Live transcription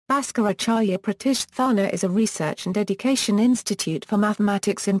Bhaskaracharya Pratishthana is a research and education institute for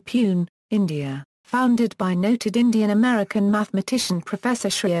mathematics in Pune, India, founded by noted Indian-American mathematician Professor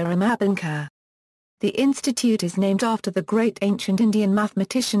Shreeram Abhyankar. The institute is named after the great ancient Indian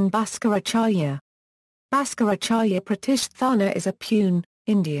mathematician Bhaskaracharya. Bhaskaracharya Pratishthana is a Pune,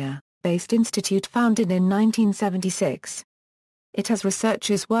 India, based institute founded in 1976. It has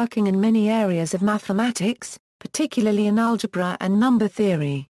researchers working in many areas of mathematics, particularly in algebra and number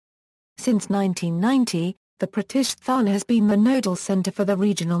theory. Since 1990, the Pratishthana has been the nodal center for the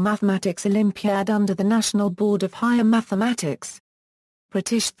Regional Mathematics Olympiad under the National Board of Higher Mathematics.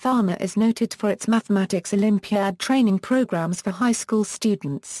 Pratishthana is noted for its Mathematics Olympiad training programs for high school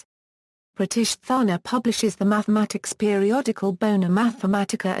students. Pratishthana publishes the mathematics periodical Bona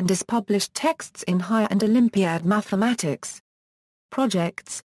Mathematica and has published texts in higher and Olympiad mathematics.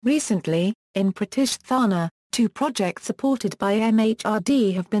 Projects. Recently, in Pratishthana, 2 projects supported by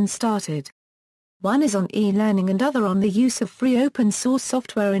MHRD have been started. One is on e-learning and other on the use of free open-source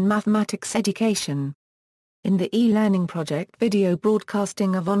software in mathematics education. In the e-learning project, video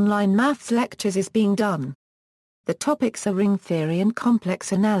broadcasting of online maths lectures is being done. The topics are ring theory and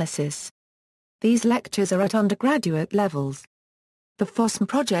complex analysis. These lectures are at undergraduate levels. The FOSM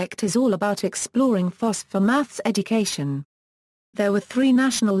project is all about exploring FOSS for maths education. There were 3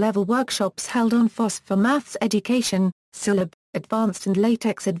 national-level workshops held on FOSS for maths education, Syllab, Advanced and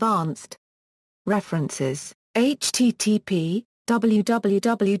LaTeX Advanced. References: http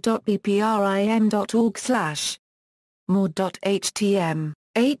www.bprim.org/ mod.htm,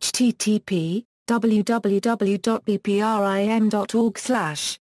 http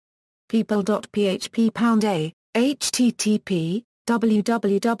www.bprim.org/ people.php http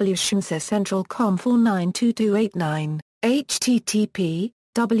www.shmscentralcom492289 http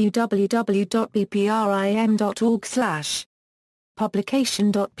www.bprim.org/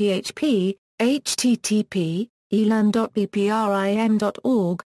 publication.php http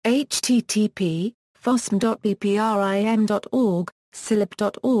elearn.bprim.org http fosm.bprim.org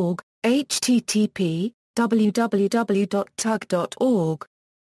syllab.org http www.tug.org.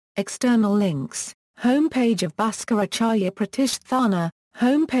 External links: homepage of Bhaskaracharya Pratishthana,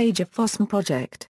 homepage of FOSM project.